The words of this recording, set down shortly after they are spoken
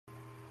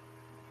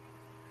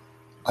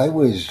I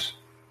was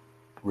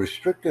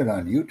restricted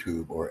on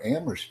YouTube, or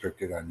am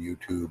restricted on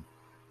YouTube,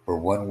 for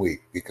 1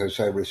 week because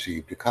I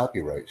received a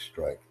copyright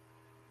strike.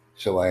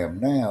 So I am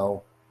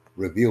now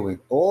reviewing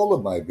all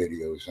of my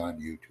videos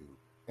on YouTube,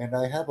 and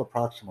I have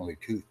approximately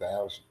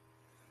 2,000.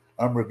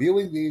 I'm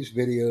reviewing these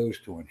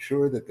videos to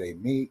ensure that they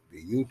meet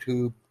the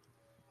YouTube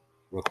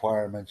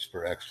requirements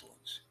for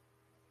excellence.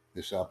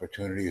 This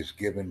opportunity has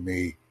given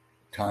me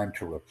time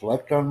to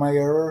reflect on my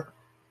error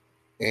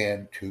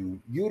and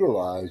to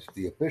utilize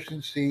the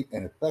efficiency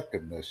and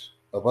effectiveness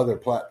of other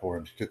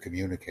platforms to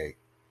communicate.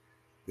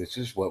 This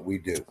is what we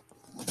do.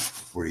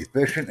 We're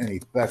efficient and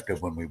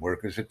effective when we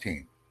work as a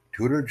team.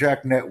 Tutor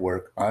Jack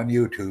Network on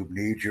YouTube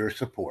needs your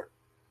support.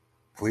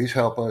 Please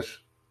help us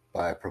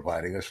by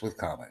providing us with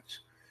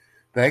comments.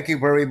 Thank you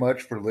very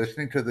much for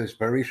listening to this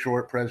very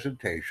short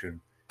presentation.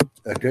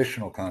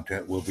 Additional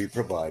content will be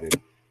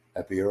provided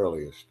at the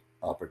earliest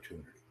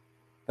opportunity.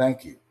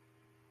 Thank you.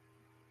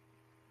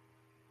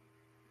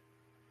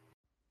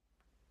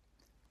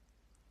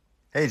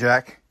 Hey,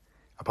 Jack.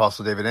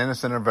 Apostle David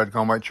Anderson of Red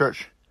White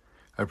Church.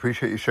 I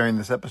appreciate you sharing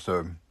this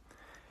episode.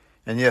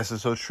 And yes,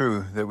 it's so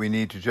true that we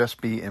need to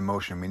just be in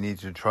motion. We need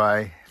to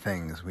try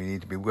things. We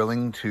need to be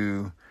willing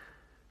to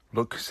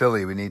look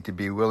silly. We need to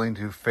be willing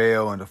to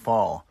fail and to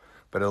fall.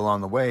 But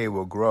along the way,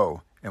 we'll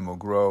grow, and we'll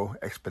grow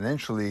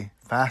exponentially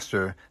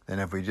faster than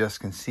if we just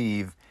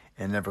conceive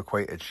and never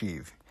quite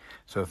achieve.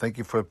 So thank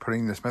you for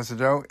putting this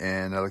message out,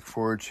 and I look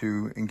forward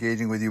to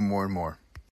engaging with you more and more.